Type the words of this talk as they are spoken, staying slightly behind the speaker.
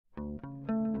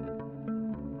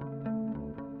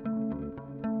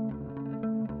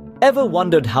Ever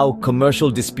wondered how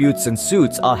commercial disputes and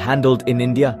suits are handled in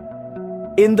India?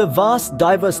 In the vast,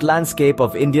 diverse landscape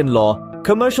of Indian law,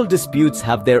 commercial disputes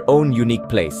have their own unique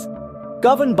place.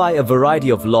 Governed by a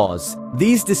variety of laws,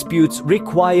 these disputes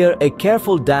require a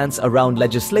careful dance around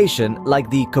legislation like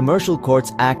the Commercial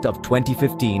Courts Act of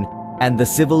 2015 and the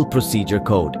Civil Procedure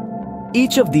Code.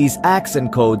 Each of these acts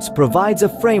and codes provides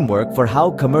a framework for how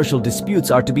commercial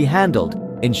disputes are to be handled,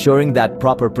 ensuring that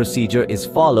proper procedure is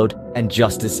followed and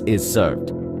justice is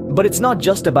served. But it's not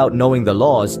just about knowing the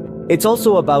laws, it's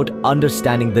also about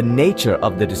understanding the nature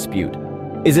of the dispute.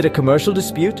 Is it a commercial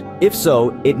dispute? If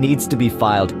so, it needs to be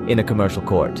filed in a commercial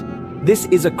court. This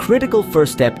is a critical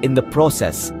first step in the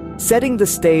process, setting the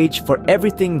stage for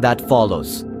everything that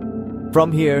follows.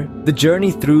 From here, the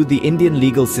journey through the Indian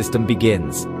legal system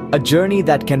begins, a journey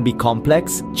that can be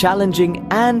complex, challenging,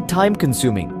 and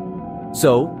time-consuming.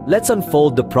 So, let's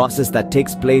unfold the process that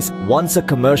takes place once a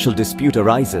commercial dispute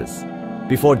arises.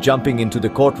 Before jumping into the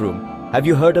courtroom, have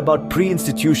you heard about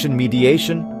pre-institution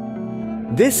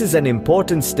mediation? This is an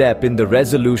important step in the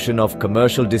resolution of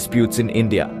commercial disputes in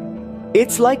India.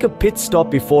 It's like a pit stop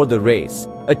before the race,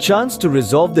 a chance to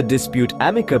resolve the dispute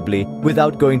amicably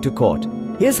without going to court.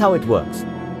 Here's how it works.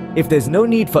 If there's no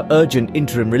need for urgent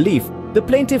interim relief, the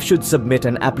plaintiff should submit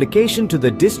an application to the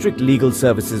District Legal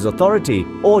Services Authority,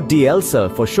 or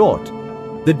DLSA for short.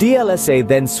 The DLSA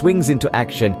then swings into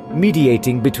action,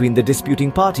 mediating between the disputing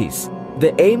parties.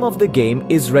 The aim of the game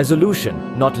is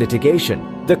resolution, not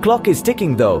litigation. The clock is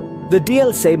ticking though. The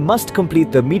DLSA must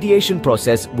complete the mediation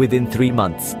process within 3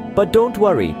 months. But don't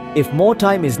worry, if more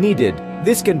time is needed,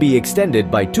 this can be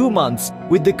extended by 2 months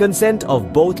with the consent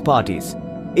of both parties.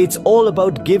 It's all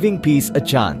about giving peace a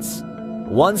chance.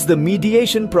 Once the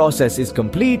mediation process is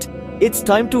complete, it's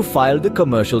time to file the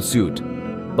commercial suit.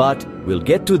 But we'll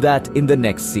get to that in the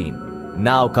next scene.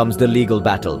 Now comes the legal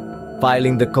battle,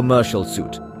 filing the commercial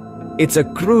suit. It's a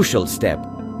crucial step,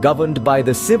 governed by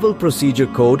the Civil Procedure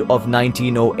Code of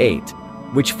 1908,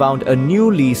 which found a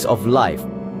new lease of life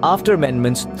after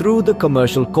amendments through the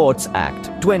Commercial Courts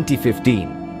Act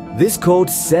 2015. This code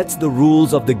sets the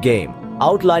rules of the game,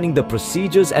 outlining the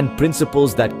procedures and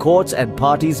principles that courts and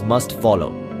parties must follow.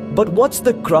 But what's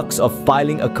the crux of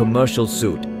filing a commercial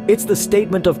suit? It's the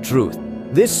statement of truth.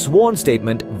 This sworn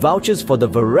statement vouches for the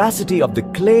veracity of the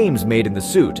claims made in the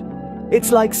suit.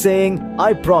 It's like saying,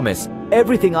 I promise,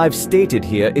 everything I've stated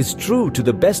here is true to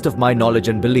the best of my knowledge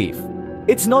and belief.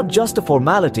 It's not just a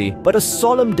formality, but a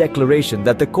solemn declaration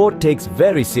that the court takes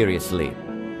very seriously.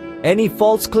 Any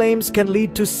false claims can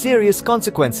lead to serious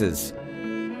consequences.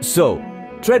 So,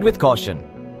 tread with caution.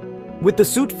 With the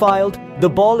suit filed, the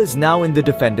ball is now in the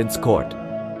defendant's court.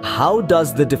 How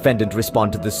does the defendant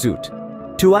respond to the suit?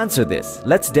 To answer this,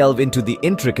 let's delve into the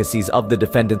intricacies of the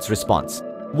defendant's response.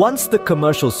 Once the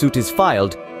commercial suit is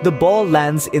filed, the ball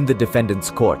lands in the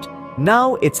defendant's court.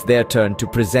 Now it's their turn to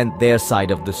present their side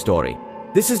of the story.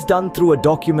 This is done through a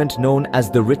document known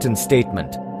as the written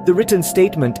statement. The written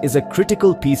statement is a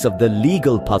critical piece of the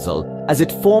legal puzzle as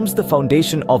it forms the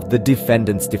foundation of the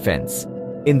defendant's defense.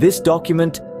 In this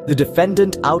document, the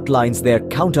defendant outlines their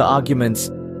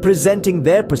counter-arguments, presenting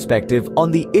their perspective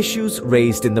on the issues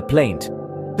raised in the plaint.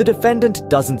 The defendant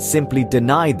doesn't simply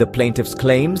deny the plaintiff's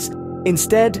claims.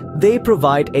 Instead, they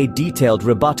provide a detailed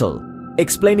rebuttal,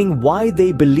 explaining why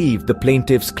they believe the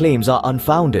plaintiff's claims are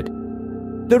unfounded.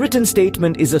 The written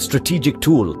statement is a strategic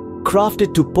tool,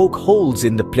 crafted to poke holes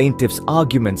in the plaintiff's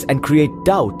arguments and create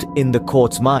doubt in the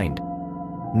court's mind.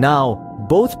 Now,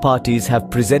 both parties have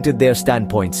presented their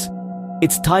standpoints.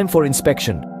 It's time for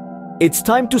inspection. It's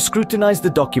time to scrutinize the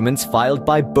documents filed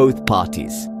by both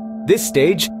parties. This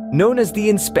stage, known as the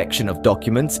inspection of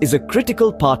documents, is a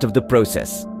critical part of the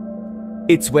process.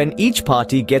 It's when each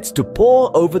party gets to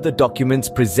pore over the documents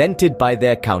presented by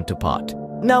their counterpart.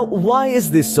 Now, why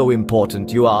is this so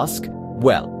important, you ask?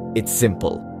 Well, it's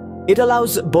simple. It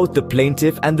allows both the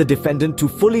plaintiff and the defendant to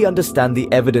fully understand the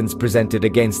evidence presented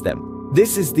against them.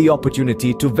 This is the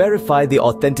opportunity to verify the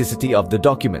authenticity of the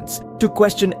documents, to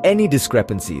question any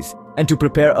discrepancies, and to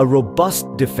prepare a robust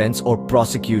defense or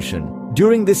prosecution.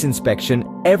 During this inspection,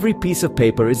 every piece of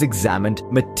paper is examined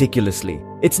meticulously.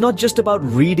 It's not just about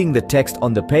reading the text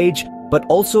on the page, but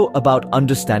also about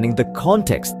understanding the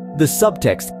context, the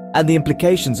subtext, and the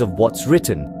implications of what's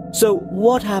written. So,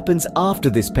 what happens after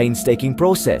this painstaking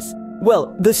process?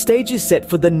 Well, the stage is set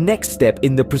for the next step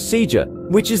in the procedure,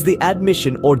 which is the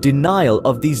admission or denial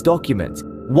of these documents.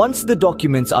 Once the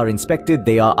documents are inspected,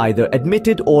 they are either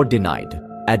admitted or denied.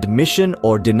 Admission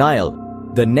or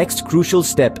denial, the next crucial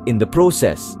step in the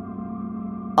process.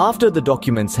 After the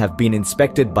documents have been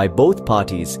inspected by both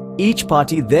parties, each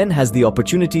party then has the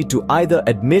opportunity to either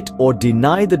admit or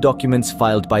deny the documents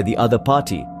filed by the other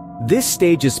party. This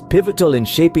stage is pivotal in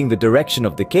shaping the direction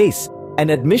of the case.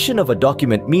 An admission of a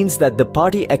document means that the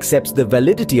party accepts the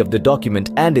validity of the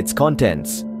document and its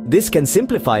contents. This can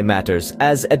simplify matters,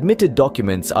 as admitted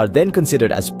documents are then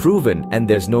considered as proven and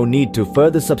there's no need to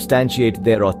further substantiate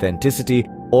their authenticity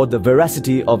or the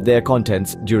veracity of their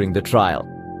contents during the trial.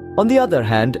 On the other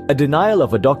hand, a denial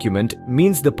of a document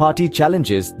means the party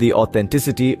challenges the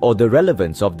authenticity or the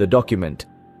relevance of the document.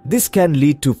 This can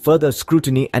lead to further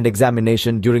scrutiny and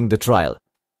examination during the trial.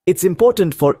 It's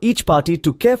important for each party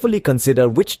to carefully consider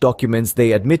which documents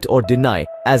they admit or deny,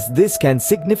 as this can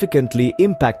significantly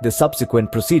impact the subsequent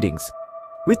proceedings.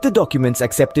 With the documents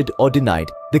accepted or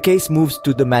denied, the case moves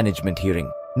to the management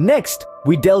hearing. Next,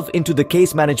 we delve into the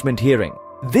case management hearing.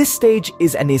 This stage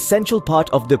is an essential part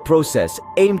of the process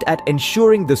aimed at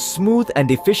ensuring the smooth and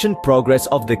efficient progress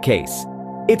of the case.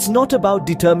 It's not about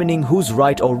determining who's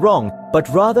right or wrong, but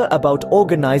rather about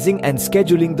organizing and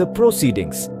scheduling the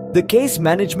proceedings. The case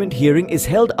management hearing is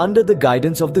held under the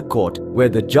guidance of the court, where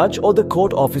the judge or the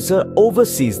court officer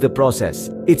oversees the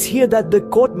process. It's here that the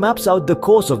court maps out the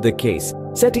course of the case,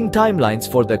 setting timelines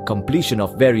for the completion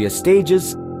of various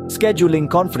stages, scheduling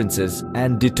conferences,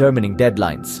 and determining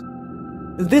deadlines.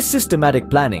 This systematic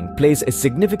planning plays a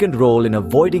significant role in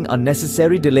avoiding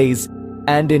unnecessary delays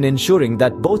and in ensuring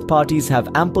that both parties have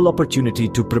ample opportunity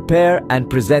to prepare and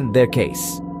present their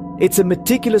case. It's a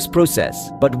meticulous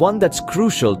process, but one that's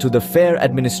crucial to the fair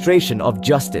administration of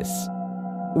justice.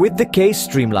 With the case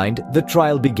streamlined, the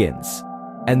trial begins.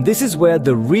 And this is where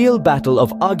the real battle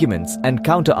of arguments and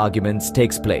counter-arguments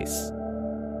takes place.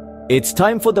 It's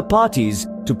time for the parties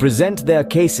to present their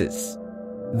cases.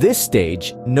 This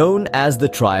stage, known as the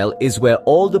trial, is where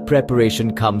all the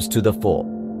preparation comes to the fore.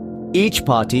 Each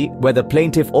party, whether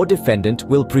plaintiff or defendant,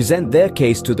 will present their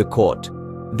case to the court.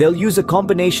 They'll use a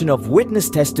combination of witness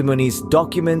testimonies,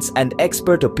 documents, and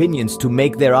expert opinions to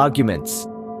make their arguments.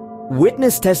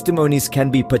 Witness testimonies can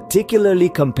be particularly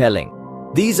compelling.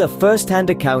 These are first-hand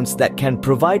accounts that can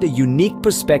provide a unique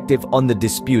perspective on the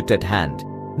dispute at hand.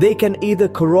 They can either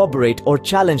corroborate or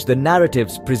challenge the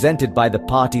narratives presented by the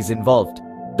parties involved.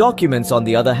 Documents, on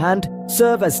the other hand,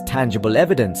 serve as tangible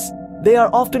evidence. They are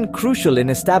often crucial in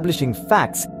establishing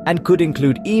facts and could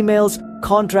include emails,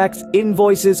 contracts,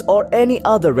 invoices, or any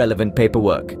other relevant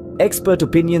paperwork. Expert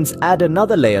opinions add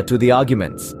another layer to the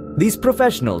arguments. These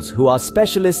professionals, who are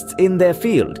specialists in their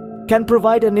field, can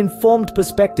provide an informed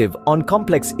perspective on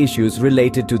complex issues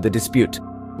related to the dispute.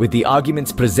 With the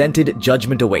arguments presented,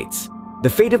 judgment awaits. The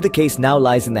fate of the case now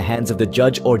lies in the hands of the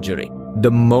judge or jury.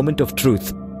 The moment of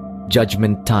truth.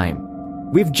 Judgment time.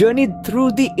 We've journeyed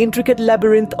through the intricate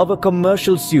labyrinth of a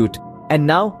commercial suit, and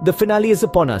now the finale is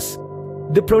upon us.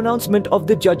 The pronouncement of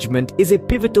the judgment is a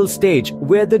pivotal stage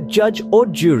where the judge or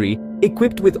jury,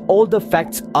 equipped with all the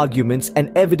facts, arguments,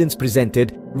 and evidence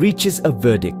presented, reaches a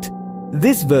verdict.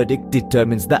 This verdict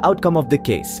determines the outcome of the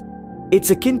case. It's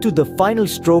akin to the final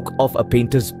stroke of a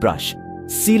painter's brush,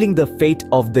 sealing the fate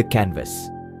of the canvas.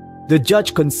 The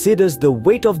judge considers the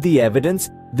weight of the evidence,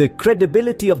 the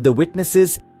credibility of the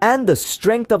witnesses, and the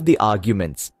strength of the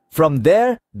arguments. From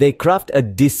there, they craft a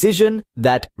decision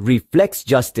that reflects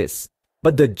justice.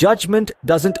 But the judgment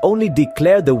doesn't only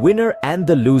declare the winner and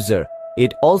the loser,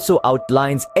 it also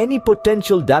outlines any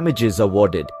potential damages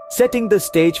awarded, setting the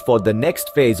stage for the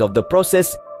next phase of the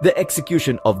process, the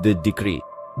execution of the decree.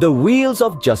 The wheels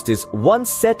of justice, once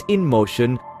set in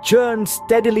motion, churn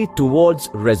steadily towards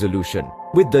resolution.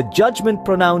 With the judgment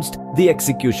pronounced, the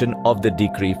execution of the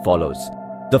decree follows.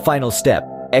 The final step,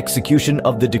 execution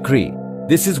of the decree.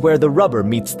 This is where the rubber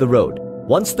meets the road.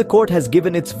 Once the court has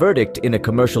given its verdict in a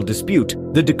commercial dispute,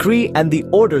 the decree and the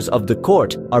orders of the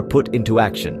court are put into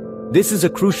action. This is a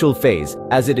crucial phase,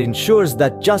 as it ensures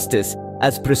that justice,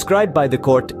 as prescribed by the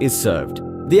court, is served.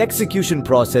 The execution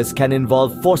process can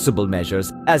involve forcible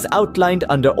measures, as outlined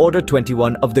under Order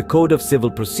 21 of the Code of Civil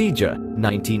Procedure,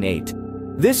 1908.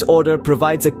 This order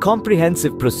provides a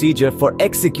comprehensive procedure for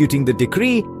executing the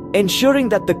decree, ensuring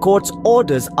that the court's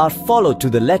orders are followed to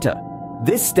the letter.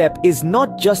 This step is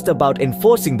not just about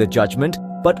enforcing the judgment,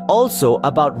 but also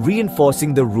about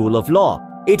reinforcing the rule of law.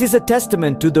 It is a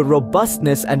testament to the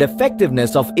robustness and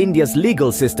effectiveness of India's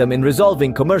legal system in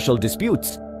resolving commercial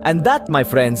disputes. And that, my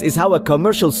friends, is how a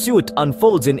commercial suit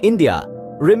unfolds in India.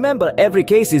 Remember, every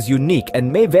case is unique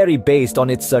and may vary based on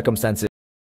its circumstances.